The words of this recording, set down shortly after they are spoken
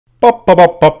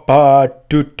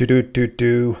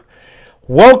Ba-ba-ba-ba-ba-do-do-do-do-do.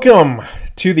 Welcome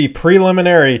to the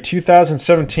preliminary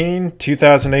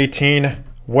 2017-2018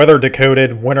 Weather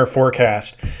Decoded winter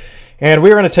forecast. And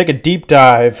we're going to take a deep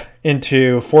dive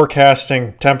into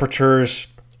forecasting temperatures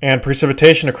and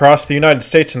precipitation across the United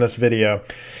States in this video.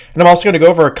 And I'm also going to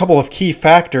go over a couple of key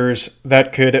factors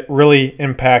that could really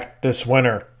impact this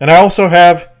winter. And I also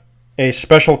have a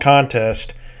special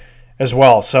contest as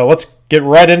well. So let's get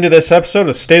right into this episode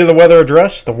of State of the Weather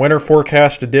Address, the Winter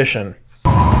Forecast Edition.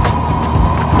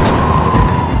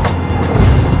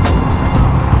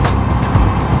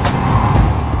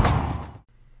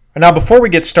 Now, before we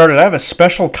get started, I have a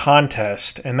special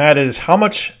contest, and that is how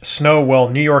much snow will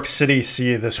New York City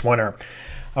see this winter?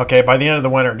 Okay, by the end of the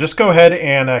winter. Just go ahead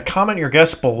and comment your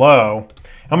guess below.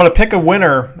 I'm going to pick a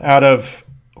winner out of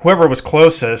whoever was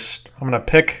closest. I'm going to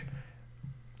pick,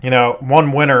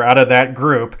 one winner out of that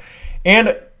group,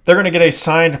 and they're going to get a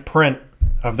signed print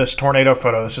of this tornado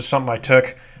photo. This is something I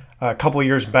took a couple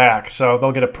years back, so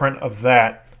they'll get a print of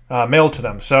that mailed to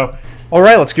them. So, all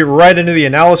right, let's get right into the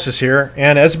analysis here.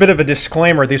 And as a bit of a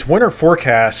disclaimer, these winter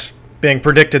forecasts being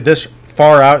predicted this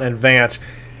far out in advance,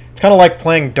 it's kind of like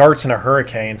playing darts in a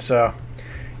hurricane. So,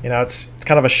 it's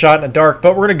kind of a shot in the dark,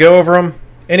 but we're going to go over them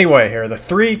anyway here. The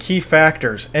three key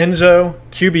factors: ENSO,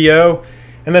 QBO,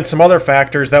 and then some other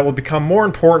factors that will become more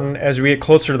important as we get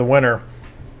closer to the winter.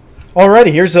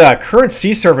 Alrighty, here's current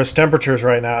sea surface temperatures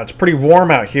right now. It's pretty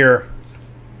warm out here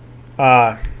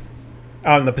out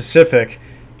in the Pacific.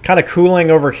 Kind of cooling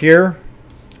over here.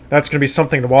 That's going to be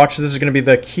something to watch. This is going to be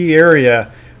the key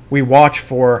area we watch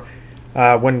for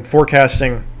when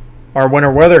forecasting our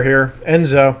winter weather here,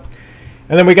 ENSO.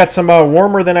 And then we got some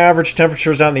warmer than average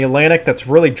temperatures out in the Atlantic. That's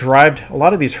really driven a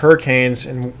lot of these hurricanes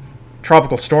and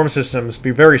tropical storm systems to be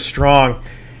very strong,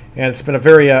 and it's been a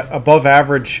very above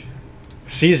average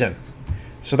season.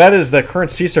 So that is the current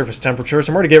sea surface temperatures,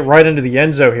 and we're going to get right into the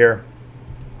ENSO here.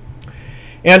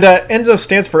 And ENSO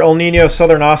stands for El Nino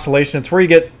Southern Oscillation. It's where you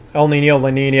get El Nino, La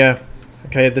Nina.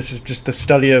 Okay, this is just the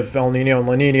study of El Nino and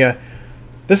La Nina.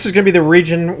 This is going to be the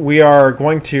region we are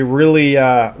going to really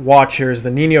watch here, is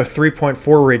the Nino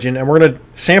 3.4 region, and we're going to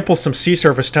sample some sea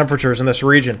surface temperatures in this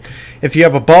region. If you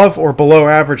have above or below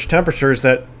average temperatures,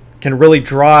 that can really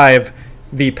drive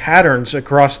the patterns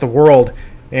across the world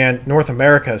and North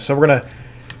America. So we're going to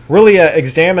really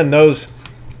examine those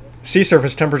sea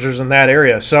surface temperatures in that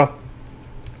area. So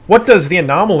what does the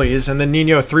anomalies in the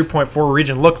Nino 3.4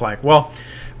 region look like? Well,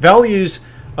 values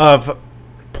of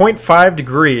 0.5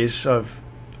 degrees of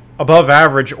above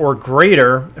average or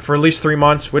greater for at least 3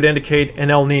 months would indicate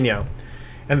an El Nino.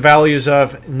 And values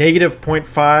of negative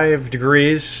 0.5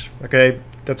 degrees, okay,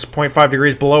 that's 0.5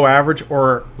 degrees below average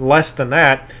or less than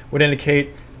that, would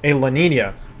indicate a La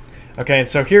Nina. Okay, and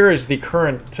so here is the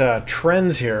current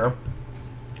trends here.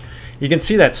 You can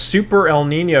see that super El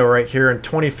Nino right here in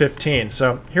 2015.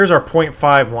 So here's our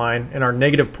 0.5 line and our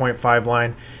negative 0.5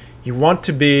 line. You want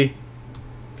to be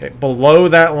below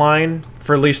that line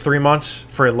for at least 3 months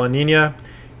for a La Nina,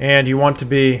 and you want to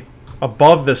be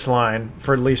above this line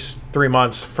for at least 3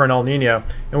 months for an El Nino.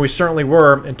 And we certainly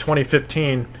were in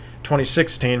 2015,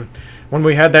 2016, when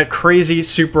we had that crazy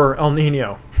super El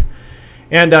Nino.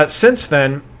 And since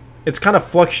then, it's kind of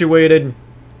fluctuated,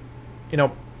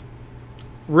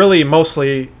 really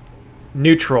mostly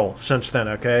neutral since then,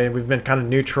 okay? We've been kind of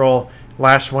neutral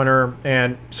last winter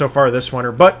and so far this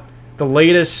winter, but the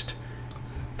latest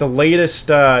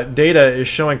data is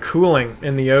showing cooling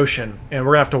in the ocean, and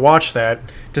we're going to have to watch that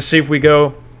to see if we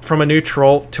go from a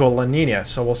neutral to a La Nina.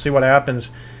 So we'll see what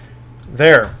happens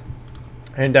there.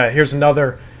 And here's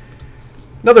another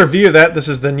view of that. This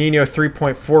is the Nino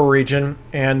 3.4 region,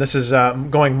 and this is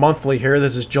going monthly here.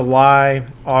 This is July,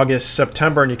 August,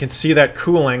 September, and you can see that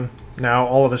cooling now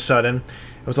all of a sudden.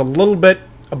 It was a little bit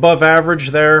above average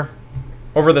there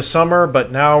over the summer, but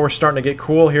now we're starting to get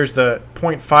cool. Here's the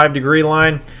 0.5 degree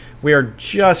line. We are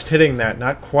just hitting that.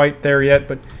 Not quite there yet,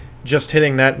 but just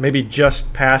hitting that, maybe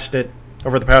just past it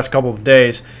over the past couple of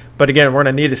days. But again, we're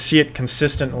going to need to see it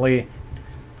consistently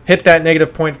hit that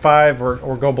negative 0.5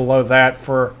 or go below that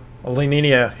for a La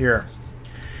Nina here.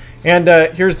 And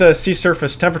here's the sea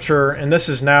surface temperature, and this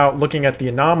is now looking at the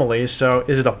anomalies. So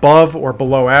is it above or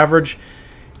below average?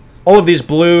 All of these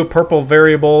blue, purple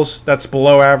variables, that's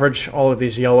below average. All of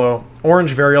these yellow,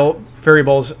 orange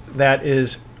variables, that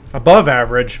is above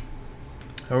average.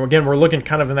 And again, we're looking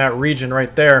kind of in that region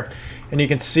right there. And you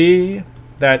can see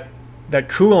that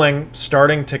cooling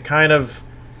starting to kind of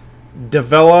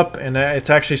develop, and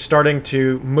it's actually starting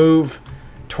to move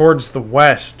towards the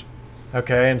west.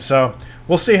 Okay, and so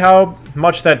we'll see how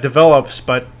much that develops,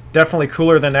 but definitely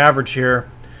cooler than average here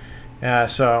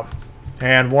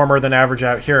And warmer than average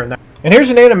out here. And here's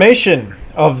an animation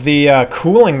of the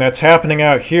cooling that's happening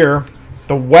out here.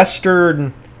 The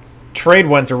western trade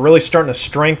winds are really starting to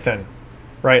strengthen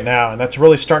right now, and that's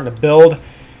really starting to build.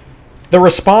 The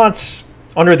response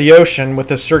under the ocean with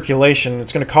this circulation,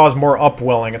 it's going to cause more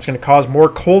upwelling. It's going to cause more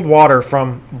cold water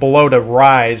from below to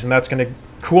rise, and that's going to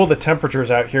cool the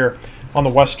temperatures out here on the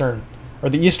western or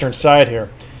the eastern side here.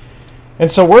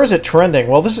 And so where is it trending?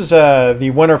 Well, this is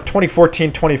the winter of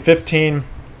 2014-2015.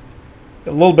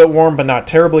 A little bit warm, but not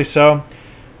terribly so.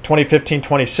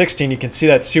 2015-2016, you can see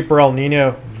that Super El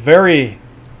Nino very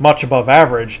much above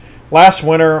average. Last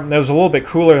winter, it was a little bit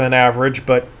cooler than average,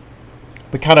 but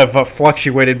we kind of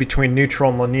fluctuated between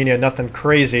neutral and La Nina, nothing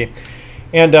crazy.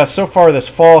 And so far this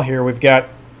fall here, we've got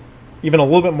even a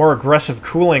little bit more aggressive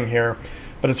cooling here,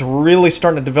 but it's really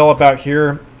starting to develop out here,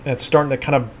 and it's starting to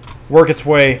kind of work its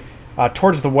way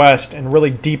towards the west and really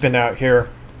deepen out here.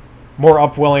 More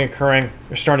upwelling occurring.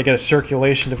 You're starting to get a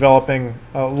circulation developing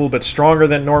a little bit stronger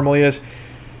than it normally is.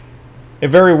 It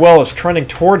very well is trending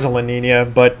towards a La Nina,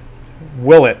 but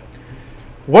will it?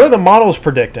 What are the models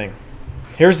predicting?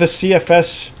 Here's the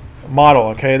CFS model.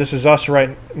 Okay, this is us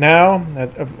right now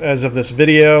as of this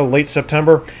video, late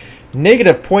September.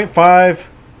 Negative 0.5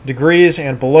 degrees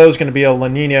and below is going to be a La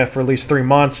Nina for at least 3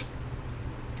 months.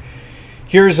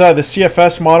 Here's the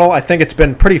CFS model. I think it's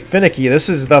been pretty finicky. This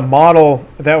is the model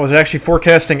that was actually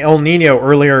forecasting El Nino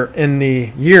earlier in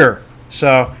the year.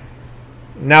 So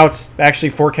now it's actually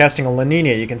forecasting a La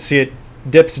Nina. You can see it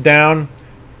dips down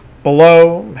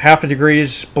below half a degree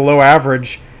below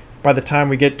average by the time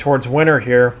we get towards winter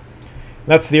here.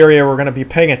 That's the area we're going to be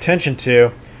paying attention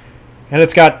to. And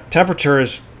it's got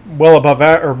temperatures well above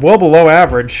or well below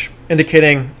average,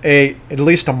 indicating at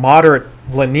least a moderate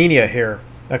La Nina here.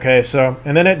 Okay, so,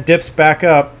 and then it dips back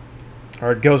up,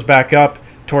 or it goes back up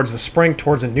towards the spring,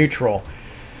 towards a neutral.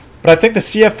 But I think the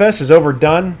CFS is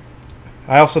overdone.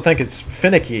 I also think it's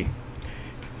finicky.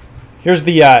 Here's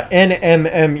the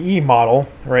NMME model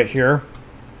right here.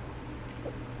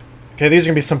 Okay, these are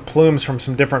going to be some plumes from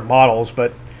some different models,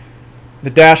 but the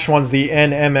dashed one's the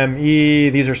NMME.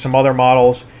 These are some other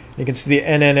models. You can see the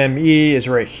NMME is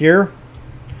right here.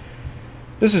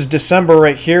 This is December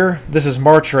right here. This is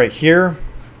March right here.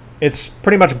 It's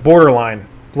pretty much borderline.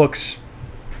 Looks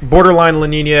borderline La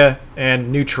Nina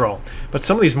and neutral. But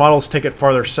some of these models take it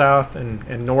farther south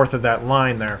and north of that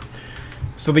line there.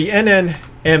 So the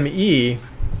NMME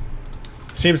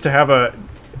seems to have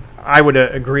I would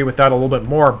agree with that a little bit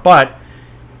more. But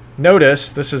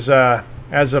notice, this is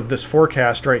as of this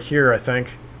forecast right here, I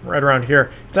think, right around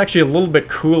here. It's actually a little bit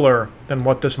cooler than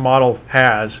what this model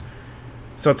has.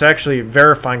 So it's actually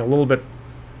verifying a little bit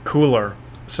cooler.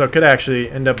 So it could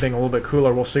actually end up being a little bit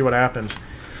cooler. We'll see what happens.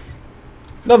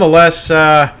 Nonetheless,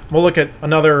 we'll look at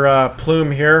another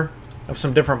plume here of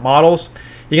some different models.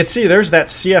 You can see there's that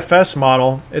CFS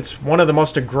model. It's one of the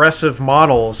most aggressive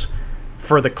models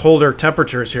for the colder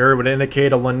temperatures here. It would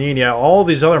indicate a La Nina. All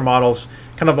these other models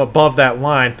kind of above that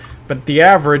line. But the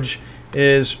average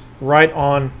is right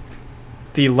on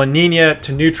the La Nina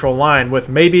to neutral line with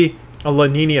maybe a La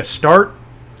Nina start,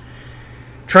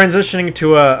 transitioning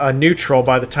to a neutral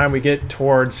by the time we get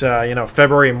towards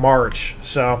February, March.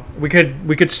 So we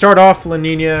could start off La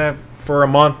Nina for a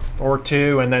month or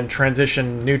two and then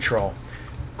transition neutral,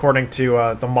 according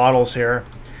to the models here.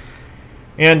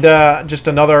 And just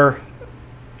another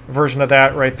version of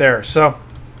that right there. So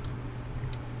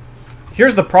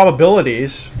here's the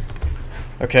probabilities.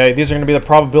 Okay, these are going to be the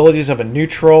probabilities of a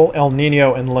neutral, El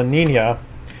Nino, and La Nina.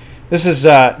 This is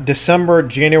December,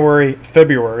 January,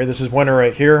 February. This is winter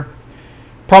right here.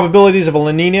 Probabilities of a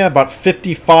La Nina, about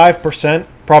 55%.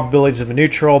 Probabilities of a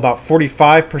neutral, about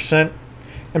 45%.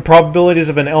 And probabilities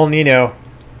of an El Nino,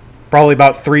 probably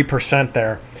about 3%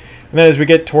 there. And then as we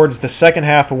get towards the second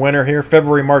half of winter here,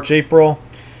 February, March, April,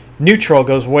 neutral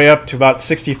goes way up to about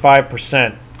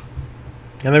 65%.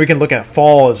 And then we can look at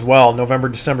fall as well, November,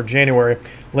 December, January.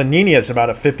 La Nina is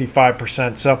about a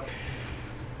 55%. So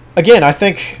again, I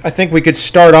think we could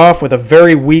start off with a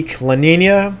very weak La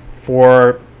Nina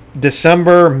for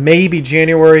December, maybe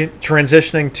January,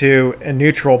 transitioning to a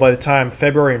neutral by the time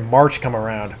February and March come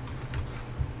around.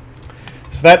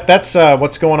 So that's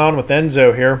what's going on with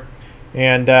Enzo here.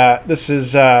 And this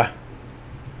is, let's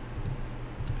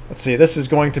see, this is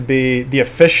going to be the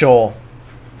official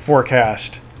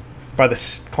forecast by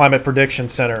the Climate Prediction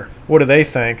Center. What do they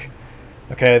think?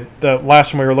 Okay, the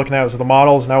last one we were looking at was the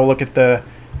models. Now we'll look at the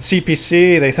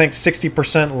CPC. They think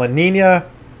 60% La Nina.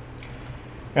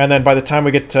 And then by the time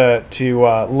we get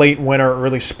to late winter,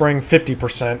 early spring,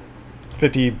 50%,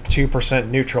 52%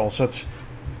 neutral. So it's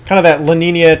kind of that La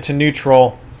Nina to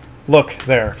neutral look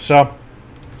there. So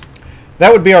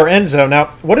that would be our Enzo. Now,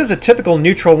 what does a typical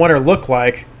neutral winter look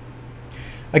like?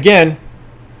 Again,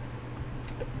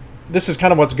 this is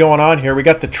kind of what's going on here. We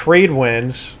got the trade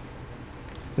winds.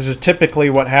 This is typically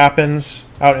what happens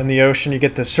out in the ocean. You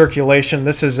get the circulation.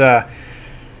 This is going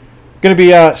to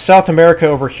be South America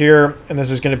over here, and this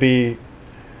is going to be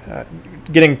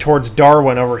getting towards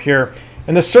Darwin over here.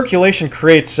 And the circulation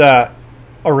creates a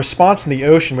response in the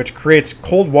ocean, which creates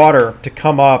cold water to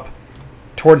come up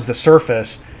towards the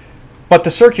surface. But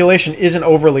the circulation isn't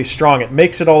overly strong. It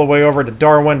makes it all the way over to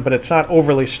Darwin, but it's not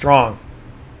overly strong.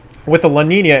 With the La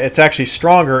Nina, it's actually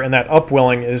stronger, and that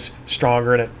upwelling is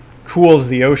stronger, and it cools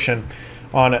the ocean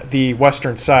on the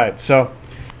western side. So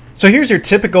here's your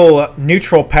typical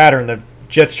neutral pattern. The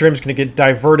jet stream is going to get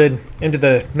diverted into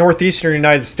the northeastern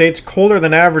United States, colder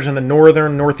than average in the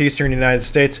northern, northeastern United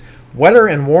States, wetter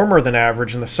and warmer than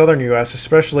average in the southern U.S.,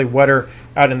 especially wetter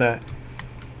out in the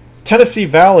Tennessee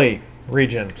Valley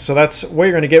region. So that's what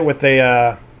you're going to get with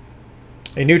a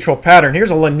neutral pattern.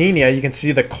 Here's a La Nina. You can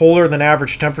see the colder than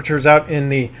average temperatures out in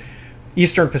the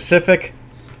eastern Pacific.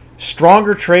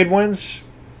 Stronger trade winds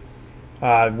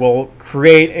will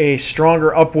create a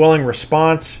stronger upwelling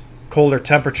response, colder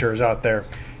temperatures out there.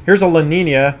 Here's a La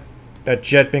Nina, that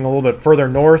jet being a little bit further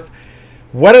north.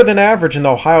 Wetter than average in the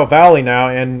Ohio Valley now,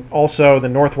 and also the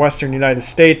northwestern United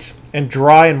States, and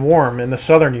dry and warm in the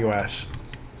southern U.S.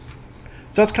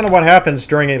 So that's kind of what happens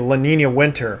during a La Nina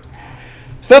winter.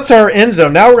 So that's our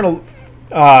Enzo. Now we're going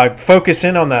to focus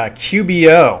in on the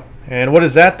QBO. And what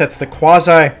is that? That's the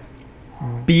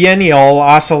quasi-biennial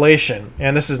oscillation.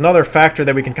 And this is another factor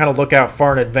that we can kind of look out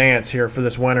far in advance here for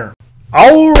this winter.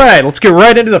 All right, let's get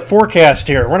right into the forecast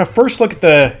here. We're going to first look at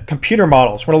the computer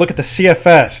models. We're going to look at the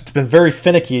CFS. It's been very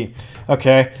finicky.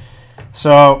 Okay,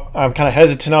 so I'm kind of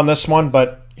hesitant on this one,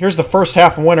 but here's the first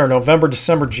half of winter, November,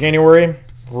 December, January.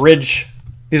 Ridge.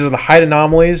 These are the height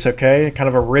anomalies, okay? Kind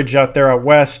of a ridge out there out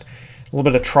west. A little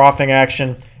bit of troughing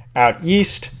action out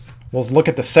east. We'll look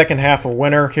at the second half of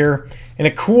winter here. And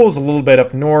it cools a little bit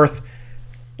up north.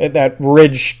 That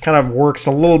ridge kind of works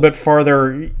a little bit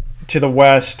farther to the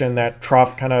west, and that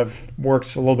trough kind of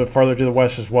works a little bit farther to the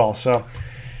west as well. So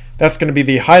that's going to be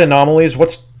the height anomalies.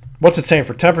 What's it saying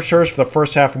for temperatures for the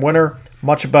first half of winter?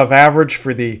 Much above average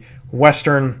for the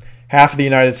western half of the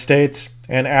United States,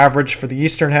 and average for the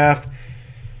eastern half.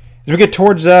 As we get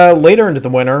towards later into the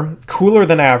winter, cooler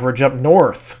than average up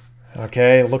north.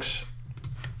 Okay, it looks,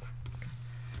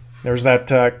 there's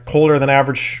that colder than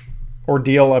average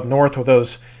ordeal up north with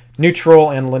those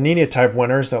neutral and La Nina type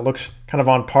winters. That looks kind of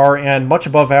on par, and much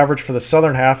above average for the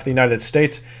southern half of the United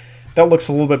States. That looks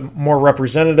a little bit more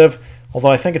representative,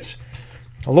 although I think it's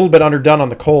a little bit underdone on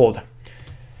the cold.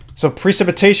 So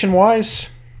precipitation wise,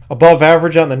 above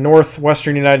average out in the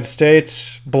northwestern United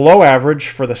States, below average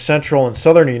for the central and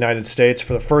southern United States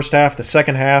for the first half. The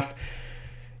second half,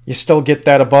 you still get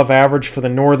that above average for the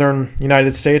northern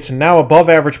United States, and now above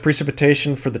average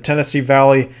precipitation for the Tennessee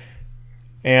Valley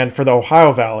and for the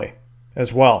Ohio Valley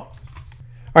as well.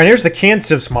 All right, here's the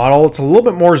CANCIVS model. It's a little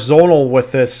bit more zonal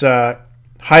with this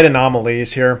height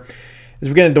anomalies here as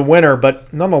we get into winter,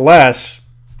 but nonetheless,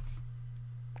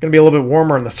 going to be a little bit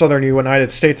warmer in the southern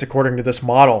United States according to this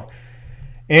model.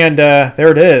 And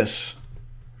there it is.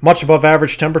 Much above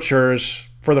average temperatures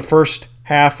for the first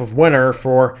half of winter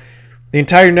for the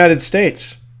entire United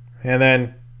States. And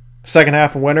then second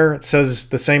half of winter, it says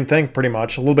the same thing pretty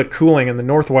much. A little bit cooling in the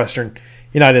northwestern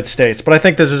United States. But I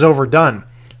think this is overdone.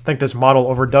 I think this model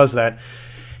overdoes that.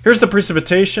 Here's the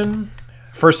precipitation.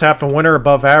 First half of winter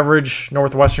above average,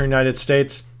 northwestern United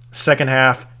States. Second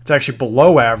half, it's actually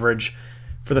below average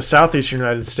for the southeastern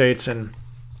United States, and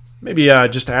maybe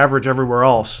just average everywhere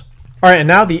else. All right, and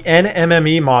now the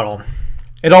NMME model.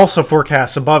 It also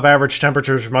forecasts above average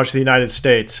temperatures for much of the United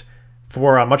States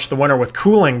for much of the winter, with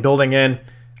cooling building in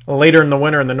later in the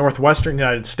winter in the northwestern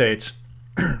United States.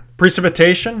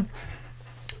 Precipitation,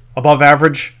 above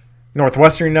average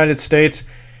northwestern United States,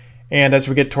 and as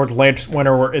we get towards late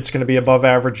winter, it's going to be above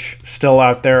average still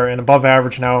out there, and above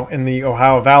average now in the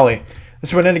Ohio Valley.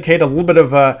 This would indicate a little bit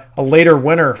of a later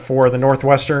winter for the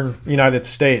northwestern United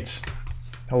States,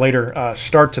 a later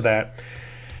start to that.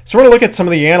 So we're going to look at some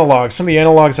of the analogs. Some of the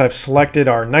analogs I've selected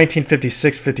are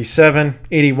 1956-57,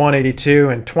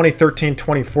 81-82, and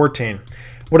 2013-2014.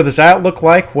 What does that look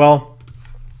like? Well,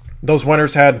 those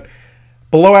winters had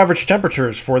below average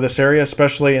temperatures for this area,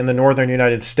 especially in the northern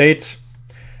United States.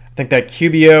 I think that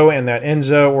QBO and that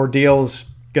Enzo ordeal is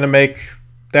going to make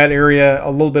that area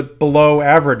a little bit below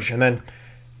average, and then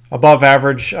above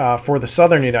average for the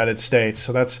southern United States.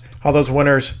 So that's how those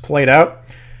winters played out.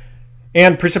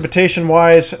 And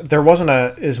precipitation-wise, there wasn't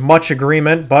as much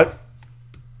agreement, but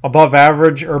above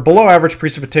average or below average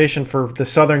precipitation for the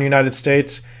southern United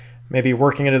States, maybe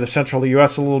working into the central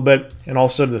U.S. a little bit, and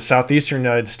also to the southeastern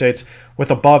United States,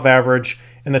 with above average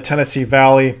in the Tennessee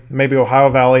Valley, maybe Ohio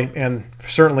Valley, and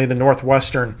certainly the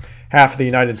northwestern half of the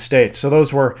United States. So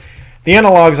those were the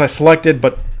analogs I selected,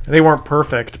 but they weren't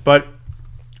perfect. But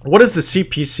what is the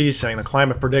CPC saying, the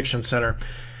Climate Prediction Center?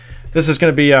 This is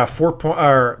going to be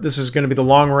this is going to be the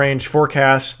long-range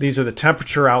forecast. These are the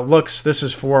temperature outlooks. This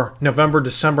is for November,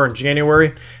 December, and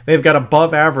January. They've got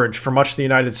above average for much of the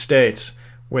United States,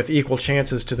 with equal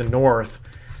chances to the north.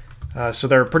 So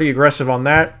they're pretty aggressive on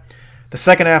that. The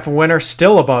second half of winter,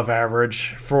 still above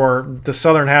average for the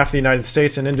southern half of the United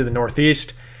States and into the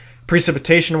northeast.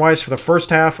 Precipitation-wise, for the first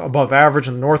half, above average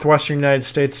in the northwestern United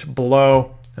States,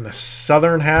 below in the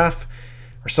southern half,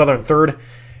 or southern third.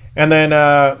 And then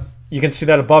you can see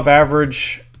that above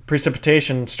average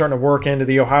precipitation starting to work into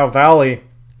the Ohio Valley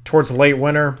towards late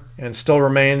winter, and still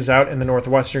remains out in the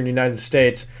northwestern United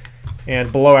States,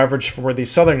 and below average for the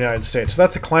southern United States. So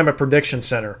that's a Climate Prediction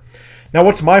Center. Now,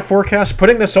 what's my forecast?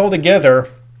 Putting this all together,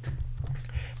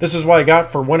 this is what I got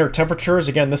for winter temperatures.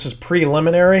 Again, this is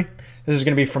preliminary. This is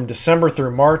going to be from December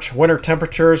through March. Winter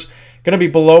temperatures going to be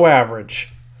below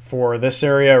average for this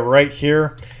area right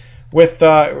here, with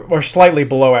or slightly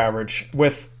below average,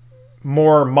 with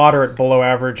more moderate below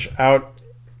average out,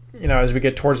 as we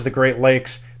get towards the Great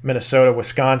Lakes, Minnesota,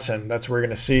 Wisconsin. That's where we're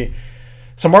going to see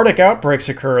some Arctic outbreaks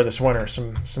occur this winter,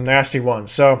 some nasty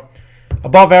ones. So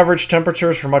above average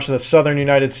temperatures for much of the southern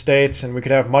United States, and we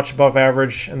could have much above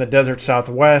average in the desert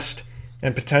Southwest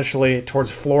and potentially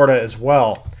towards Florida as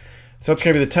well. So that's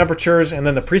going to be the temperatures, and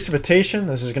then the precipitation.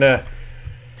 This is going to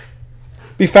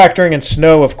be factoring in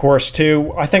snow, of course,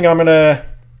 too. I think I'm going to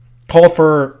call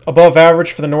for above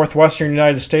average for the northwestern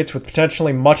United States, with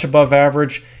potentially much above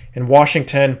average in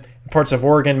Washington, parts of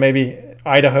Oregon, maybe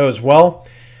Idaho as well.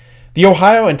 The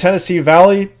Ohio and Tennessee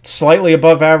Valley, slightly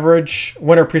above average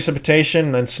winter precipitation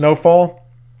and then snowfall.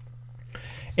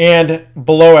 And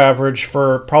below average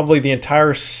for probably the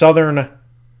entire southern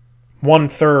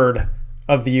 1/3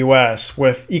 of the U.S.,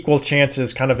 with equal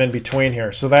chances kind of in between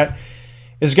here. So that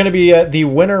is going to be the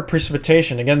winter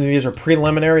precipitation. Again, these are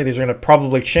preliminary. These are going to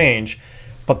probably change.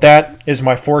 But that is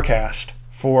my forecast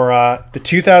for the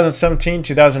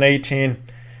 2017-2018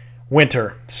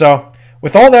 winter. So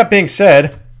with all that being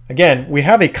said, again, we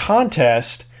have a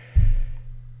contest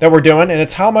that we're doing, and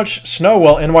it's how much snow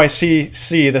will NYC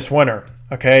see this winter.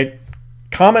 Okay,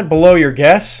 comment below your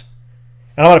guess,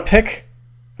 and I'm going to pick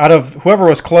out of whoever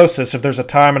was closest. If there's a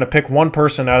tie, I'm going to pick one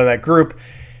person out of that group,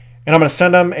 and I'm going to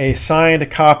send them a signed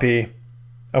copy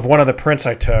of one of the prints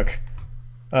I took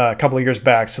a couple of years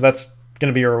back. So that's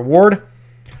going to be your reward.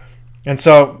 And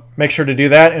so make sure to do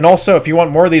that. And also, if you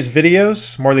want more of these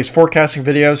videos, more of these forecasting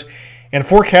videos and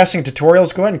forecasting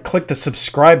tutorials, go ahead and click the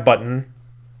subscribe button.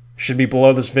 Should be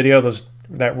below this video,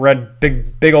 that red,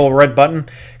 big old red button.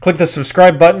 Click the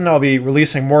subscribe button. I'll be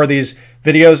releasing more of these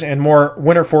videos and more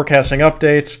winter forecasting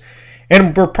updates.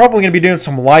 And we're probably going to be doing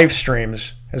some live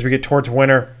streams as we get towards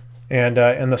winter and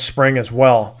in the spring as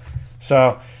well.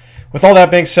 So with all that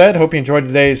being said, hope you enjoyed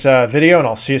today's video, and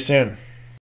I'll see you soon.